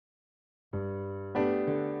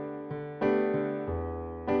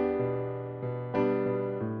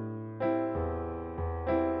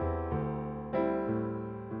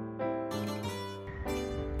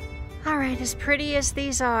as pretty as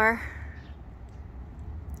these are,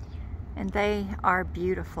 and they are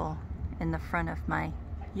beautiful in the front of my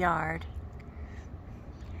yard,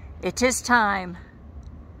 it is time.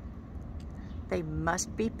 They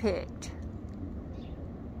must be picked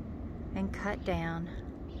and cut down.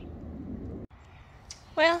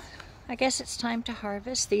 Well, I guess it's time to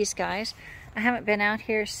harvest these guys. I haven't been out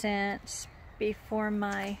here since before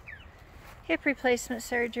my hip replacement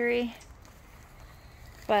surgery,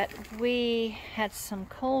 but we had some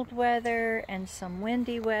cold weather and some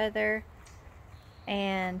windy weather,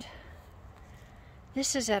 and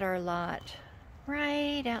this is at our lot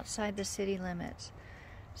right outside the city limits.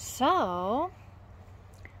 So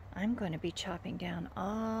I'm going to be chopping down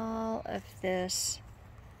all of this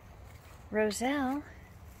Roselle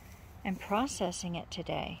and processing it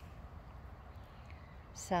today.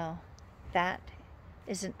 So that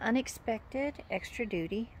is an unexpected extra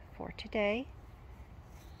duty for today,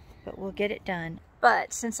 but we'll get it done.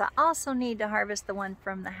 But since I also need to harvest the one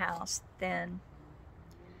from the house, then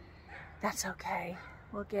that's okay.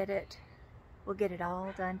 We'll get it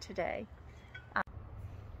all done today.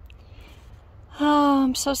 Oh,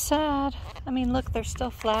 I'm so sad. I mean, look, they're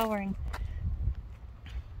still flowering.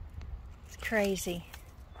 It's crazy.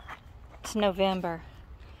 It's November.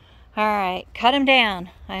 All right, cut them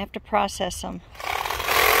down. I have to process them.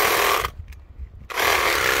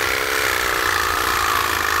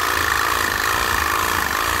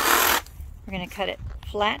 We're going to cut it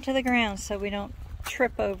flat to the ground so we don't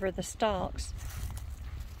trip over the stalks.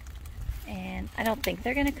 And I don't think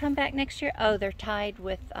they're going to come back next year. Oh, they're tied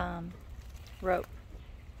with rope.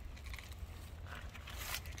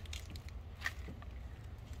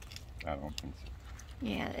 I don't think so.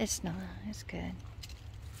 Yeah, it's not. It's good.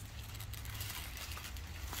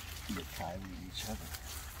 They're tied with each other.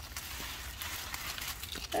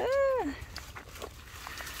 Ah.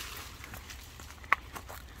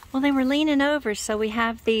 Well, they were leaning over, so we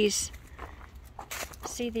have these,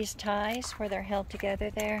 see these ties where they're held together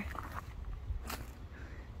there?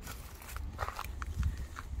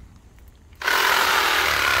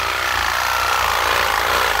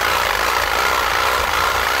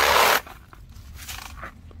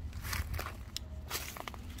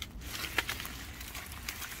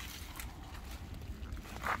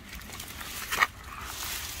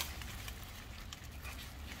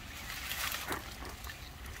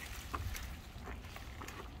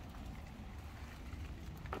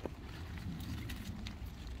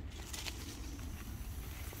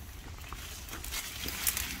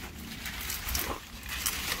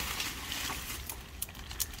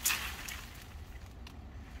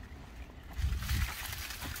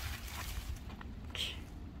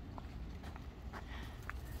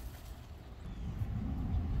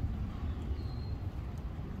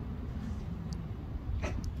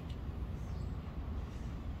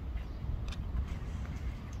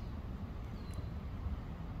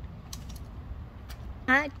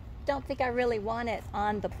 I don't think I really want it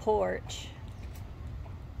on the porch.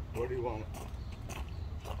 Where do you want it?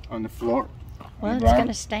 On the floor? Well, it's going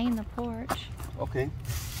to stain the porch. Okay.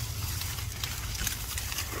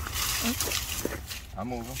 Oops. I'll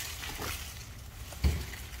move them.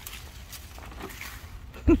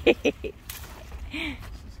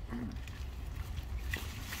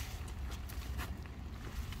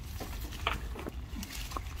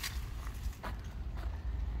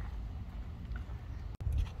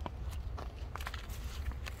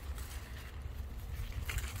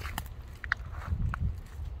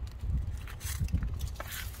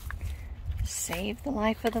 Save the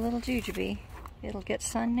life of the little jujube. It'll get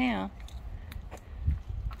sun now.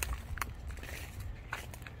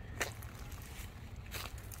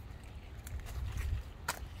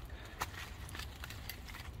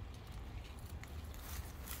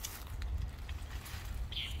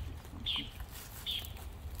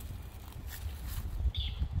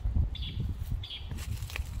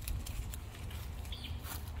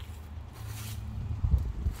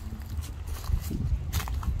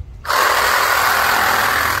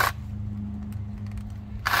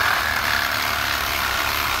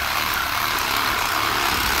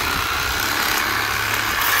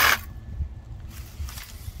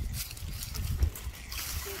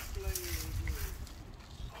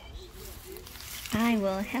 I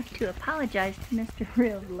will have to apologize to Mr.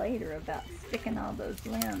 Real later about sticking all those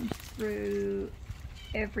limbs through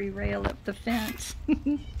every rail of the fence.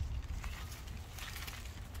 They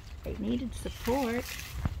needed support,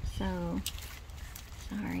 so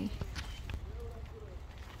sorry.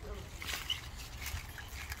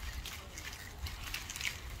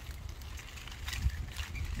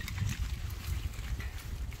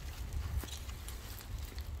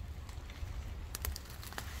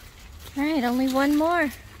 All right, only one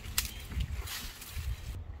more.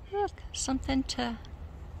 Look, something to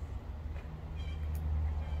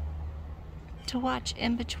watch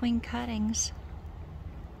in between cuttings.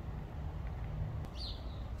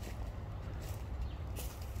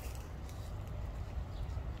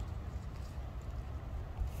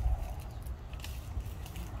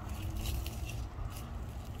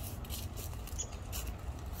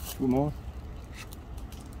 Two more.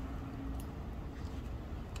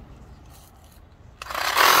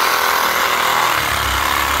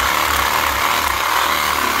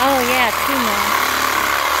 Oh yeah, two more.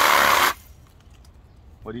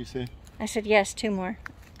 What do you say? I said yes, two more.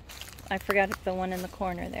 I forgot the one in the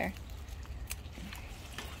corner there.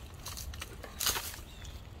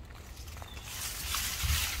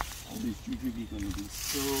 All these jujubes are going to be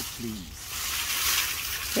so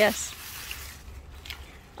pleased. Yes.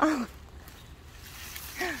 Oh.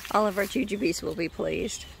 All of our jujubes will be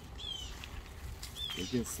pleased. They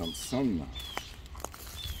get some sun now.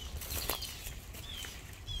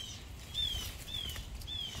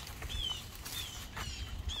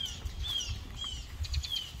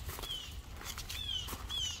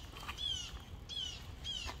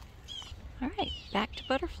 All right, back to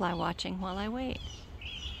butterfly watching while I wait.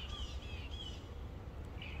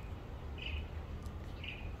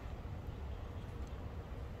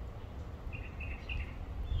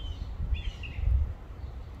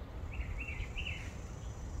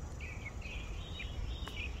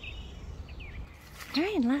 All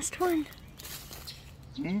right, last one.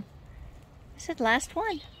 Hmm? I said last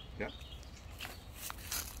one. Yeah.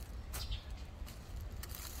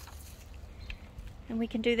 And we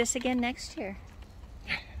can do this again next year.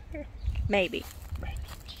 Maybe.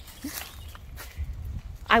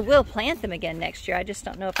 I will plant them again next year. I just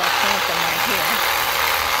don't know if I'll plant them right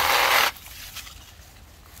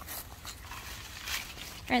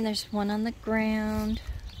here. And there's one on the ground.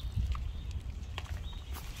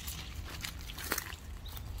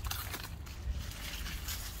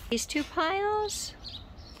 These two piles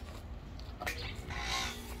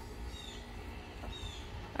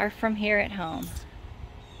are from here at home.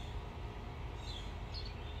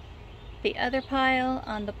 The other pile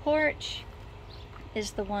on the porch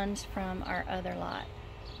is the ones from our other lot.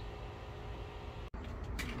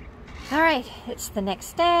 All right, it's the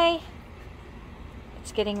next day.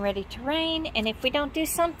 It's getting ready to rain, and if we don't do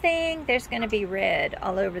something, there's gonna be red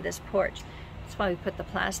all over this porch. That's why we put the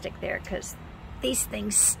plastic there, because these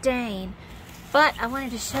things stain. But I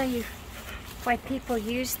wanted to show you why people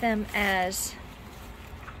use them as,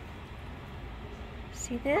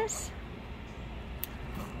 see this?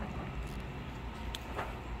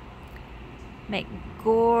 Make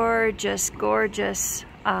gorgeous, gorgeous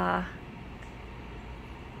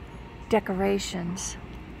decorations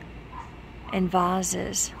and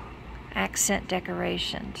vases, accent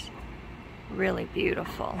decorations. Really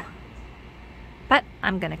beautiful. But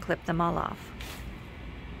I'm gonna clip them all off.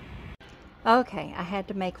 Okay, I had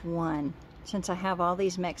to make one since I have all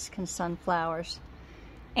these Mexican sunflowers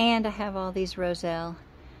and I have all these Roselle.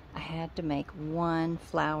 I had to make one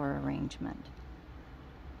flower arrangement.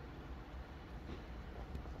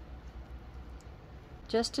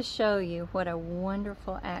 Just to show you what a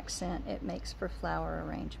wonderful accent it makes for flower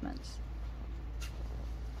arrangements.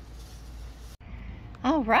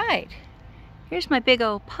 All right, here's my big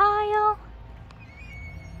old pile.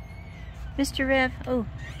 Mr. Rev, oh,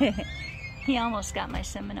 he almost got my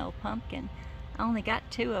Seminole pumpkin. I only got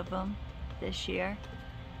 2 of them this year.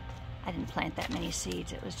 I didn't plant that many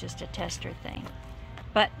seeds, it was just a tester thing.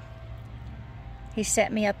 But he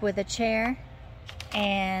set me up with a chair,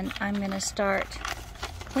 and I'm gonna start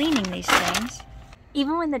cleaning these things.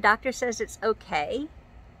 Even when the doctor says it's okay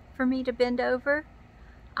for me to bend over,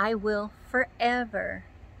 I will forever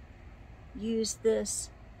use this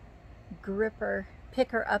gripper,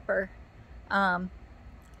 picker-upper.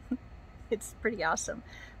 It's pretty awesome.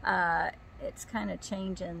 It's kind of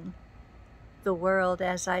changing the world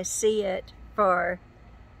as I see it for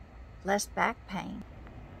less back pain.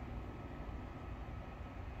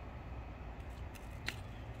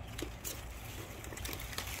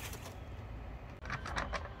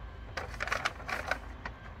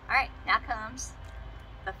 Alright, now comes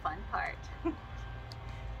the fun part.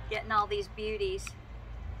 Getting all these beauties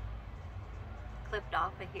clipped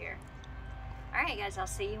off of here. Alright guys, I'll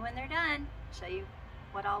see you when they're done. Show you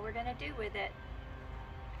what all we're gonna do with it.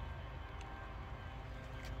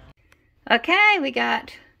 Okay, we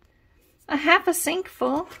got a half a sink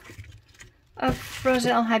full of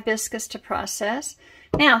Roselle Hibiscus to process.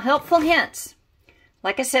 Now, helpful hints.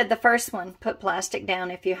 Like I said, the first one, put plastic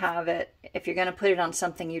down if you have it, if you're going to put it on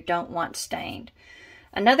something you don't want stained.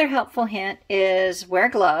 Another helpful hint is wear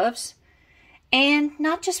gloves, and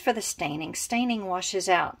not just for the staining. Staining washes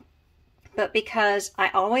out, but because I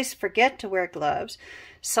always forget to wear gloves,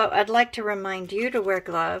 so I'd like to remind you to wear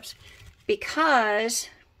gloves, because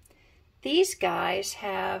these guys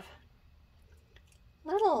have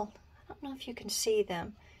little, I don't know if you can see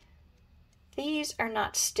them. These are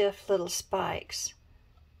not stiff little spikes,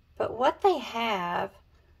 but what they have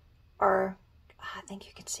are, I think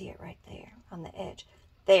you can see it right there on the edge.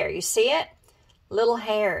 There, you see it? Little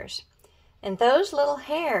hairs. And those little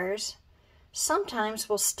hairs sometimes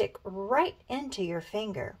will stick right into your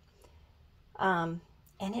finger. And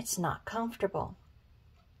it's not comfortable.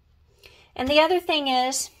 And the other thing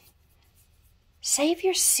is, save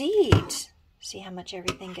your seeds. See how much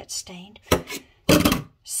everything gets stained?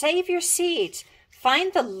 Save your seeds.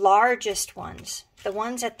 Find the largest ones, the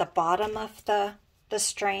ones at the bottom of the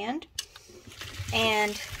strand,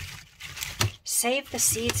 and save the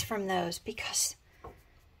seeds from those because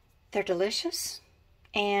they're delicious.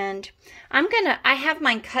 And I have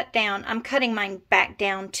mine cut down. I'm cutting mine back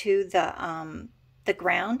down to the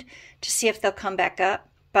ground to see if they'll come back up.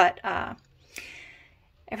 But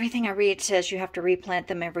everything I read says you have to replant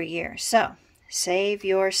them every year. So save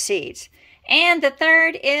your seeds. And the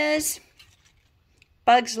third is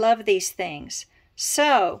bugs love these things.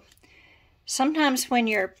 So sometimes when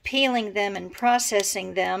you're peeling them and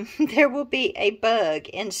processing them, there will be a bug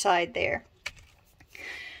inside there.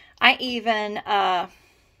 I even, the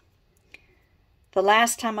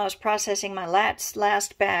last time I was processing my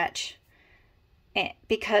last batch,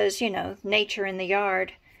 because, you know, nature in the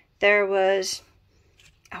yard, there was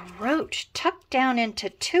a roach tucked down into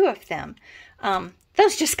 2 of them.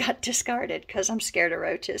 Those just got discarded because I'm scared of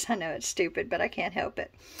roaches. I know it's stupid, but I can't help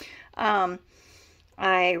it.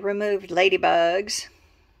 I removed ladybugs.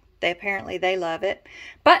 Apparently they love it.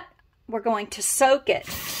 But we're going to soak it.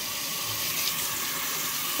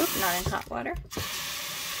 Oop, not in hot water.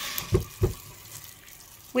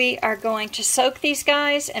 We are going to soak these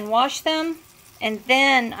guys and wash them. And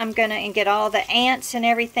then I'm going to get all the ants and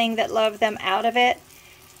everything that love them out of it.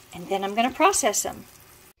 And then I'm going to process them.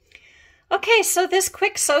 Okay, so this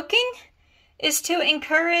quick soaking is to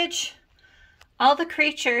encourage all the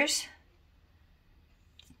creatures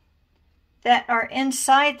that are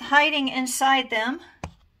inside, hiding inside them,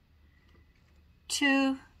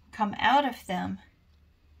 to come out of them.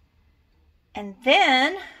 And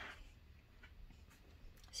then,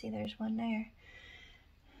 see, there's one there.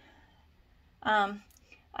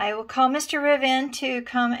 I will call Mr. Riv in to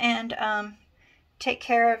come and take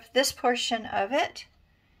care of this portion of it.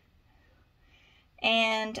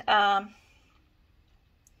 And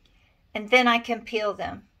then I can peel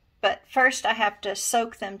them. But first I have to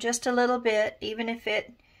soak them just a little bit, even if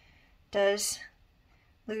it does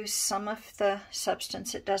lose some of the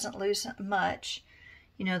substance. It doesn't lose much.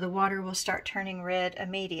 You know, the water will start turning red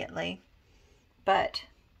immediately. But,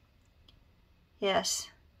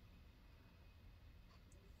 yes,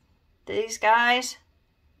 these guys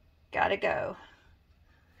gotta go.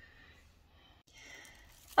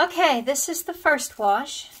 Okay, this is the first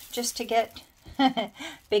wash, just to get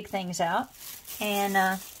big things out. And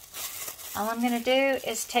all I'm going to do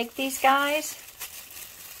is take these guys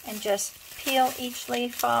and just peel each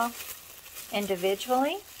leaf off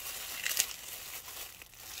individually.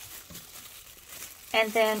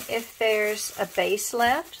 And then if there's a base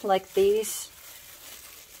left, like these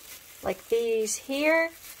here,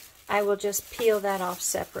 I will just peel that off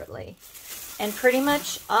separately. And pretty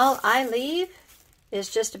much all I leave is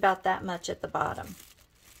just about that much at the bottom.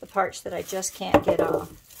 The parts that I just can't get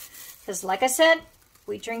off. Because like I said,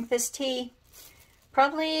 we drink this tea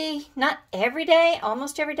probably not every day,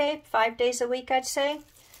 almost every day, 5 days a week, I'd say.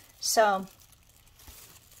 So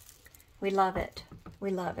we love it. We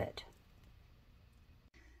love it.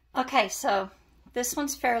 Okay, so this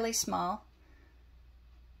one's fairly small,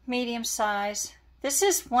 medium size. This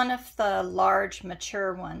is one of the large,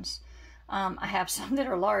 mature ones. I have some that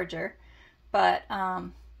are larger, but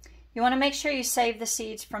you want to make sure you save the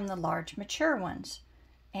seeds from the large, mature ones.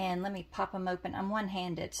 And let me pop them open. I'm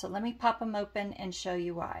one-handed, so let me pop them open and show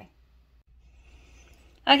you why.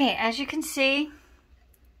 Okay, as you can see,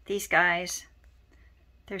 these guys,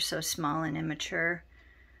 they're so small and immature.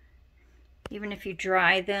 Even if you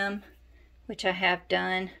dry them, which I have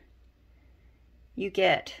done, you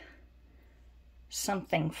get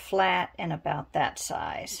something flat and about that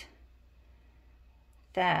size.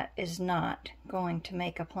 That is not going to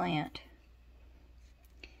make a plant.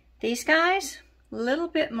 These guys, a little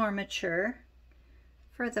bit more mature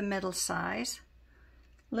for the middle size.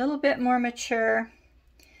 A little bit more mature,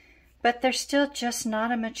 but they're still just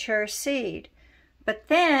not a mature seed. But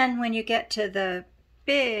then when you get to the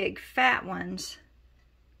big fat ones,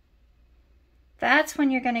 that's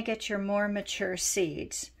when you're going to get your more mature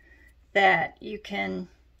seeds that you can,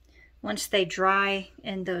 once they dry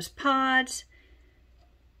in those pods,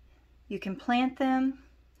 you can plant them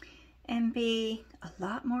and be a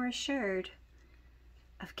lot more assured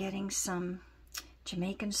of getting some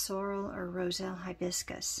Jamaican sorrel or Roselle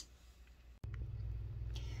Hibiscus.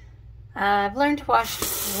 I've learned to wash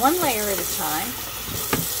one layer at a time.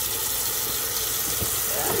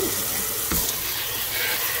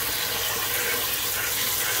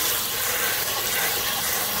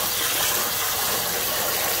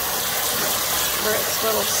 For its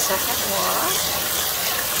little second wash.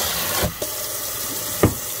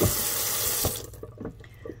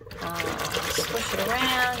 Squish it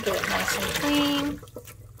around, get it nice and clean.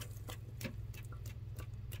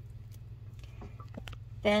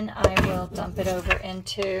 Then I will dump it over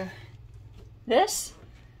into this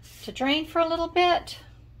to drain for a little bit.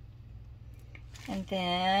 And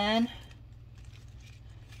then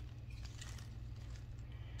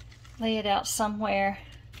lay it out somewhere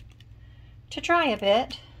to dry a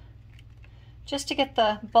bit, just to get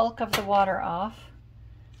the bulk of the water off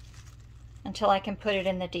until I can put it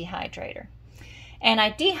in the dehydrator. And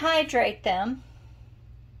I dehydrate them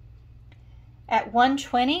at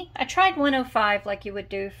 120. I tried 105 like you would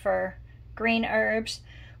do for green herbs,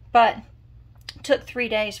 but it took 3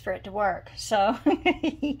 days for it to work. So,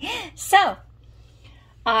 so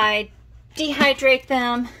I dehydrate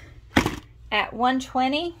them at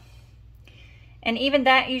 120. And even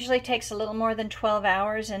that usually takes a little more than 12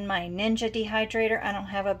 hours in my Ninja dehydrator. I don't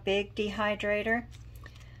have a big dehydrator.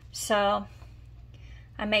 So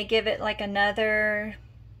I may give it like another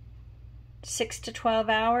 6 to 12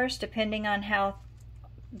 hours, depending on how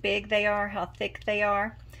big they are, how thick they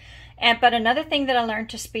are. But another thing that I learned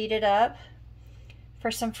to speed it up for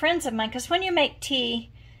some friends of mine, because when you make tea,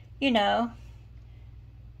 you know,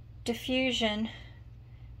 diffusion,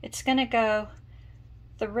 it's going to go,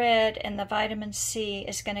 the red and the vitamin C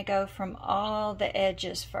is going to go from all the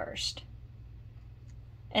edges first.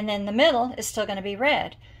 And then the middle is still going to be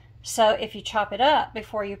red. So if you chop it up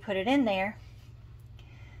before you put it in there,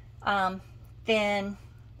 then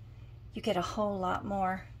you get a whole lot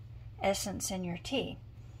more essence in your tea.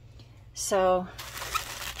 So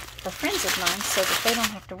for friends of mine, so that they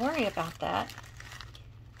don't have to worry about that,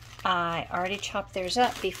 I already chopped theirs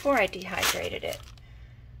up before I dehydrated it.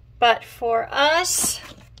 But for us,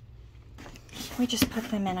 we just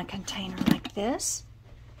put them in a container like this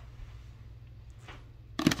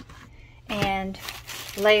and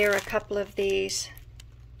layer a couple of these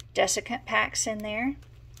desiccant packs in there.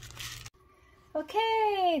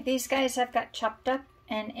 Okay, these guys I've got chopped up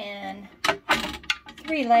and in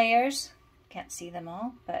 3 layers. Can't see them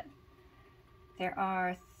all, but there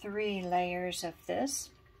are 3 layers of this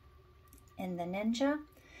in the Ninja.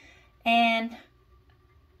 And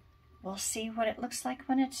we'll see what it looks like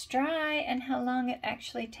when it's dry and how long it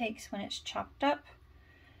actually takes when it's chopped up.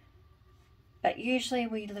 But usually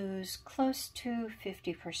we lose close to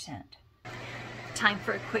 50%. Time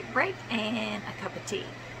for a quick break and a cup of tea.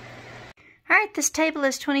 All right, this table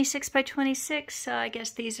is 26 by 26, so I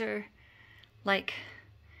guess these are like,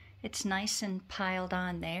 it's nice and piled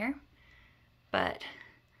on there. But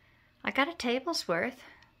I got a table's worth,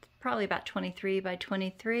 probably about 23 by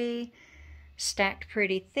 23, stacked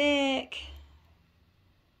pretty thick.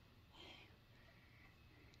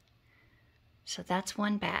 So that's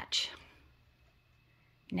one batch.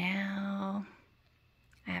 Now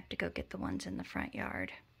I have to go get the ones in the front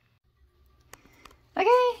yard.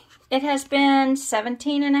 Okay, it has been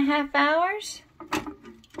 17.5 hours.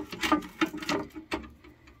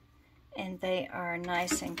 And they are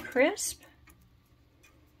nice and crisp.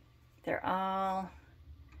 They're all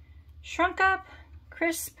shrunk up,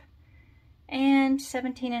 crisp, and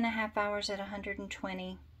 17.5 hours at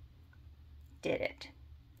 120 did it.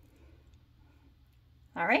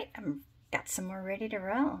 All right, I've got some more ready to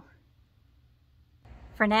roll.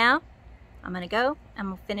 For now, I'm gonna go and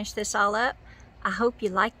we'll finish this all up. I hope you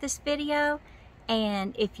liked this video,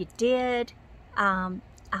 and if you did, I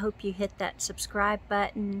hope you hit that subscribe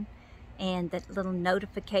button and that little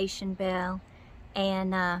notification bell,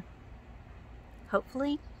 and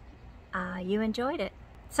hopefully you enjoyed it.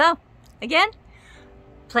 So again,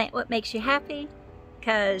 plant what makes you happy,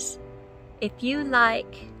 because if you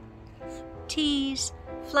like teas,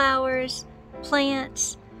 flowers,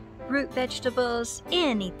 plants, root vegetables,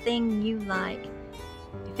 anything you like,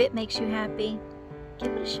 if it makes you happy,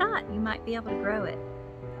 give it a shot. You might be able to grow it.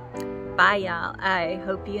 Bye, y'all. I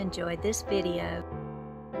hope you enjoyed this video.